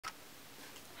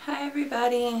Hi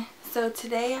everybody. So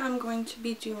today I'm going to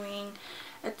be doing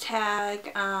a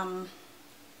tag. Got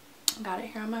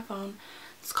it here on my phone.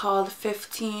 It's called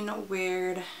 15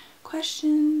 Weird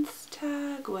Questions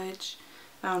tag, which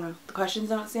I don't know. The questions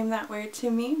don't seem that weird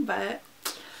to me, but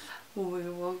we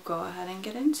will go ahead and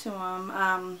get into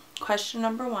them. Question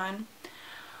number 1.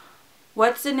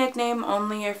 What's the nickname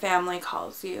only your family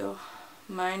calls you?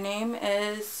 My name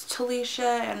is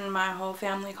Talisha and my whole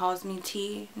family calls me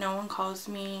T. No one calls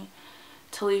me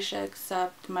Talisha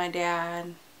except my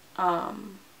dad. I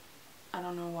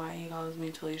don't know why he calls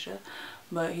me Talisha,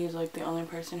 but he's like the only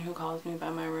person who calls me by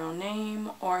my real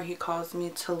name, or he calls me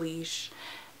Talish,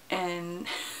 and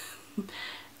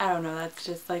I don't know, that's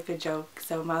just like a joke.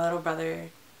 So my little brother,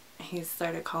 he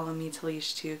started calling me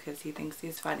Talish too because he thinks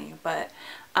he's funny, but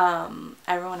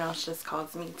everyone else just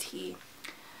calls me T.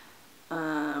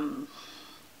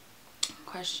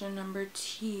 Question number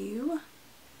 2.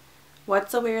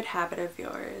 What's a weird habit of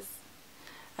yours?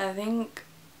 I think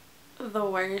the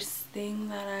worst thing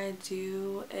that I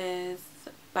do is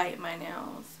bite my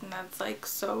nails, and that's like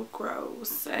so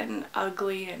gross and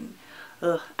ugly and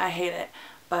ugh, I hate it,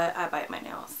 but I bite my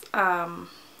nails.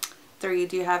 3.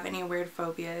 Do you have any weird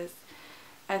phobias?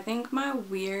 I think my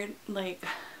weirdest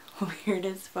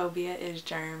phobia is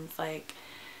germs. Like,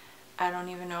 I don't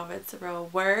even know if it's a real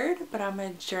word, but I'm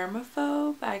a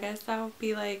germaphobe. I guess that would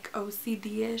be like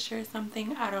OCD-ish or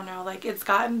something. I don't know. Like, it's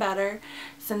gotten better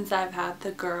since I've had the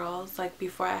girls. Like,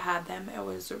 before I had them, it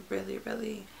was really,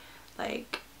 really,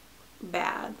 like,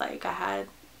 bad. Like, I had,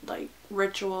 like,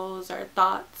 rituals or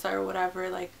thoughts or whatever,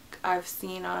 like, I've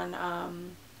seen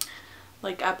on,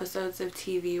 like, episodes of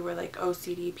TV where, like,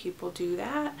 OCD people do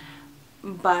that.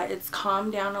 But it's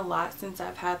calmed down a lot since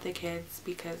I've had the kids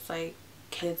because, like,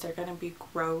 kids are gonna be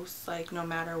gross, like, no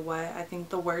matter what. I think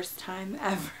the worst time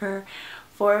ever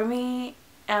for me,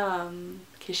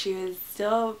 because she was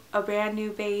still a brand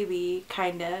new baby,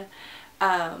 kinda,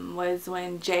 was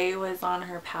when Jay was on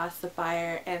her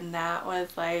pacifier, and that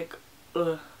was like,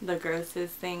 ugh, the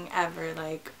grossest thing ever.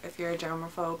 Like, if you're a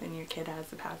germaphobe and your kid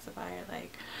has a pacifier,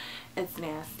 like, it's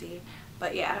nasty.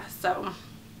 But yeah, so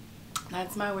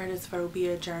that's my weirdest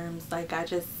phobia, germs. Like,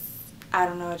 I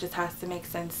don't know, it just has to make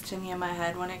sense to me in my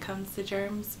head when it comes to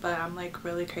germs, but I'm like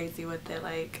really crazy with it.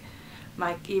 Like,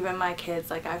 even my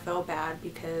kids, like, I feel bad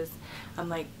because I'm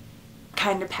like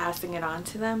kind of passing it on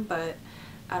to them, but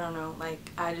I don't know,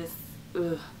 like, I just,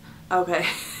 ugh. Okay.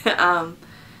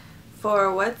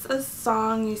 For what's a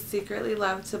song you secretly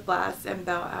love to blast and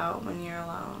belt out when you're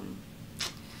alone?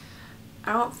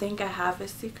 I don't think I have a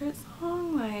secret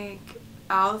song. Like,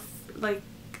 like,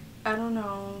 I don't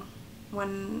know,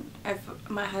 if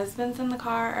my husband's in the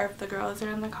car or if the girls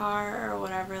are in the car or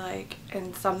whatever, like,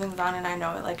 and something's on and I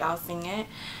know it, like, I'll sing it.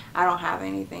 I don't have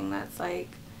anything that's like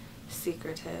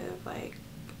secretive. Like,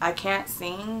 I can't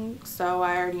sing, so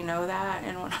I already know that,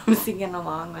 and when I'm singing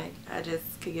along, like, I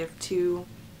just could give 2,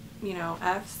 you know,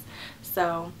 F's.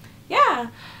 So yeah,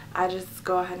 I just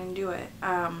go ahead and do it.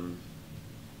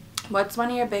 What's one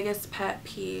of your biggest pet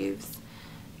peeves?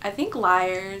 I think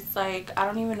liars. Like, I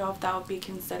don't even know if that would be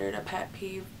considered a pet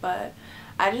peeve, but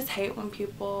I just hate when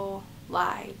people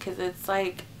lie, because it's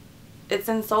like, it's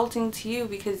insulting to you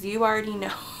because you already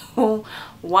know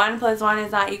 1 + 1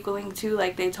 is not equaling 2.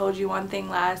 Like, they told you one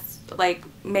thing like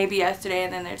maybe yesterday,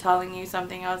 and then they're telling you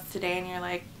something else today, and you're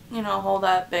like, you know, hold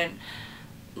up, and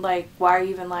like, why are you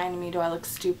even lying to me? Do I look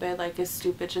stupid? Like, is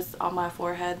stupid just on my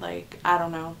forehead? Like, I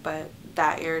don't know, but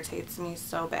that irritates me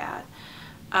so bad.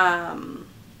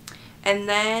 And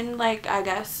then, like, I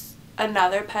guess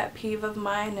another pet peeve of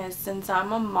mine is, since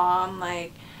I'm a mom,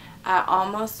 like, I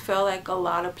almost feel like a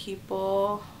lot of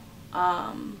people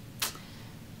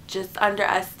just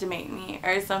underestimate me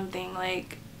or something.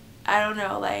 Like, I don't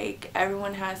know, like,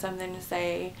 everyone has something to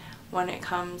say when it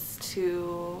comes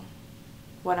to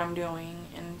what I'm doing,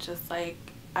 and just like,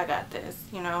 I got this,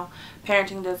 you know.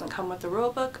 Parenting doesn't come with a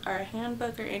rule book or a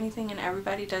handbook or anything, and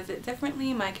everybody does it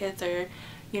differently. My kids are,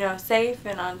 you know, safe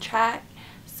and on track,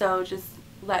 so just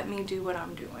let me do what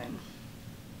I'm doing.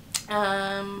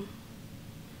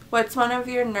 What's one of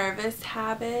your nervous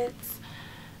habits?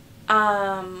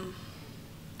 I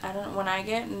don't, when I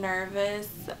get nervous,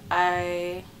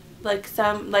 I,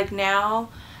 like now,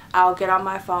 I'll get on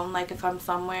my phone, like, if I'm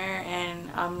somewhere and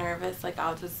I'm nervous, like,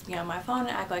 I'll just be on my phone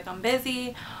and act like I'm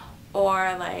busy,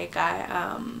 or like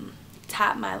I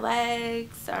tap my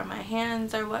legs or my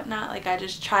hands or whatnot. Like, I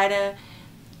just try to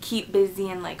keep busy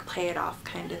and like play it off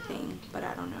kind of thing, but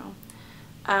I don't know.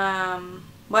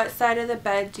 What side of the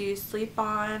bed do you sleep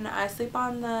on? I sleep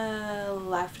on the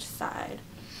left side.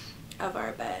 of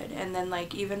our bed. And then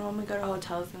like even when we go to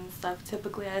hotels and stuff,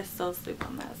 typically I still sleep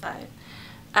on that side.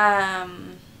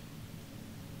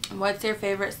 What's your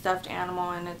favorite stuffed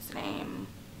animal and its name?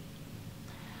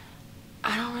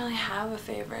 I don't really have a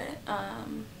favorite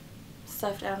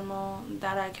stuffed animal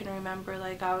that I can remember.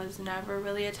 Like I was never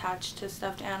really attached to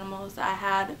stuffed animals. I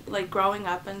had like growing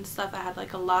up and stuff, I had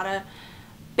like a lot of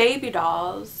baby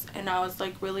dolls and I was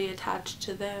like really attached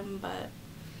to them, but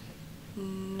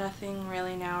nothing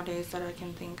really nowadays that I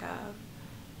can think of.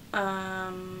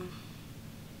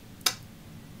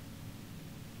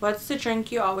 What's the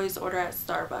drink you always order at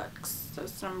Starbucks?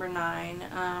 That's number 9.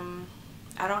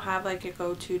 I don't have like a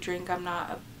go-to drink. I'm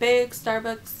not a big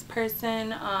Starbucks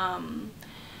person. I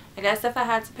guess if I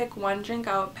had to pick one drink,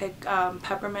 I would pick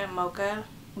peppermint mocha,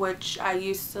 which I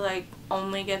used to like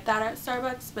only get that at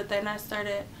Starbucks, but then I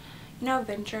started, you know,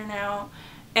 venturing out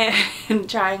and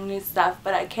trying new stuff.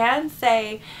 But I can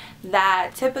say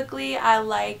that typically I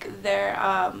like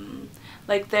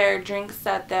their drinks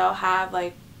that they'll have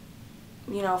like,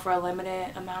 you know, for a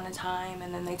limited amount of time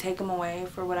and then they take them away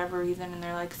for whatever reason and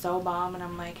they're like so bomb, and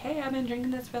I'm like, hey, I've been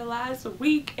drinking this for the last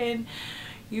week and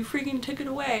you freaking took it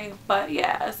away. But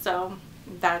yeah, so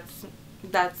that's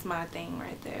my thing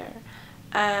right there.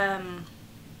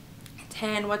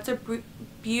 10, what's a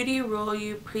beauty rule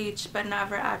you preach but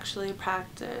never actually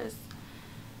practice?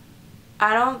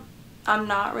 I'm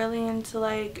not really into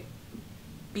like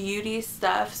beauty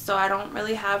stuff, so I don't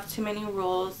really have too many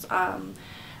rules.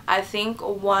 I think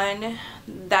one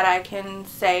that I can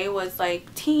say was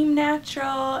like Team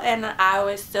Natural, and I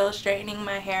was still straightening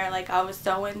my hair. Like I was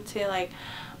so into like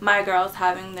my girls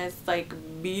having this like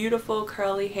beautiful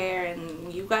curly hair,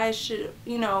 and you guys should,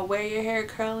 you know, wear your hair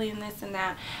curly and this and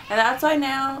that. And that's why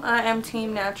now I am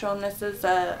Team Natural, and this is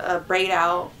a braid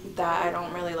out that I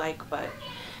don't really like, but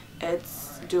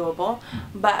it's doable.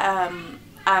 But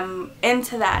I'm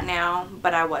into that now,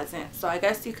 but I wasn't. So I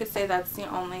guess you could say that's the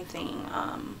only thing.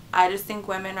 I just think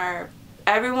women are,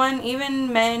 everyone,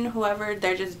 even men, whoever,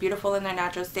 they're just beautiful in their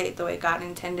natural state the way God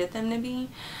intended them to be.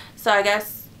 So I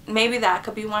guess maybe that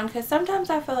could be one, because sometimes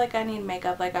I feel like I need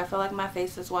makeup. Like I feel like my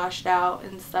face is washed out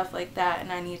and stuff like that,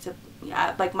 and I need to,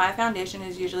 yeah, like my foundation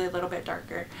is usually a little bit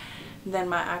darker than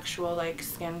my actual like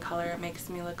skin color. It makes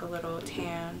me look a little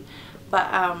tan.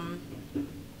 But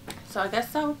so I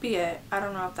guess that would be it. I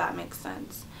don't know if that makes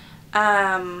sense.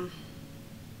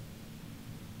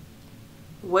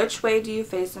 Which way do you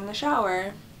face in the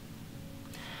shower?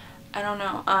 I don't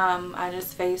know. I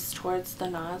just face towards the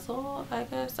nozzle, I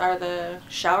guess, or the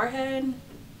shower head.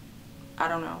 I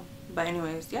don't know. But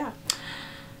anyways, yeah.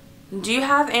 Do you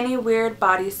have any weird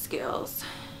body skills?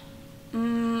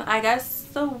 I guess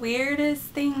the weirdest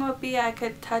thing would be I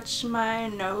could touch my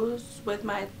nose with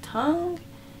my tongue.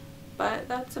 But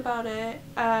that's about it.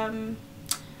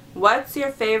 What's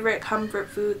your favorite comfort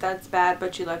food that's bad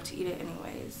but you love to eat it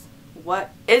anyways?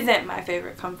 What isn't my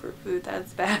favorite comfort food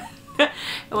that's bad? It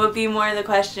would be more the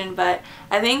question. But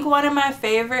I think one of my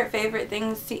favorite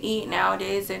things to eat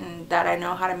nowadays, and that I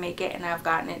know how to make it and I've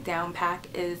gotten it down pack,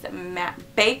 is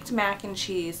baked mac and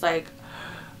cheese. Like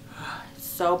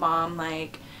so bomb.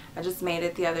 Like I just made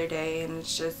it the other day and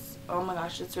it's just, oh my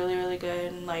gosh, it's really, really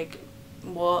good. And like,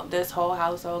 well, this whole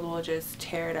household will just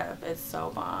tear it up. It's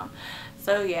so bomb.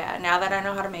 So yeah, now that I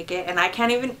know how to make it, and I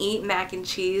can't even eat mac and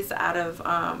cheese out of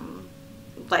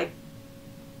like,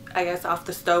 I guess off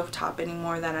the stove top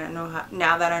anymore, that I know how,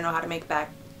 now that I know how to make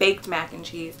baked mac and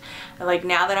cheese. And like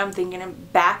now that I'm thinking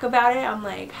back about it, I'm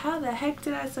like, how the heck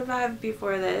did I survive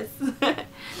before this?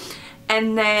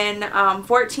 And then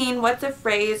 14, what's a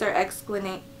phrase or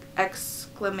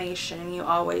exclamation you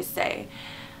always say?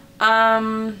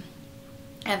 I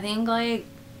think like,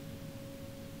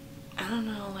 I don't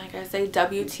know, like I say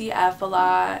WTF a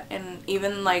lot, and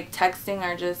even like texting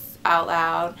or just out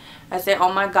loud. I say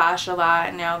oh my gosh a lot,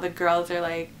 and now the girls are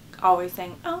like always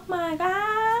saying oh my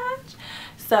gosh.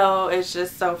 So it's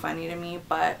just so funny to me,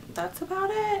 but that's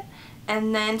about it.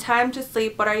 And then time to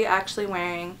sleep, what are you actually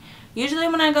wearing? Usually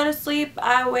when I go to sleep,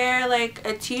 I wear like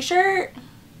a t-shirt,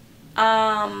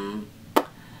 and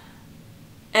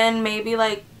maybe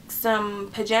like some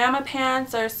pajama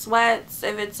pants or sweats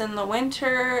if it's in the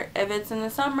winter. If it's in the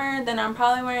summer, then I'm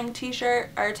probably wearing a t-shirt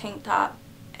or a tank top,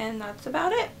 and that's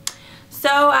about it. So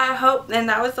I hope, and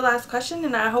that was the last question,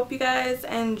 and I hope you guys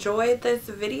enjoyed this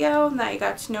video and that you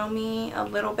got to know me a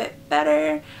little bit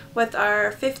better with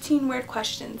our 15 weird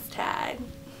questions tag.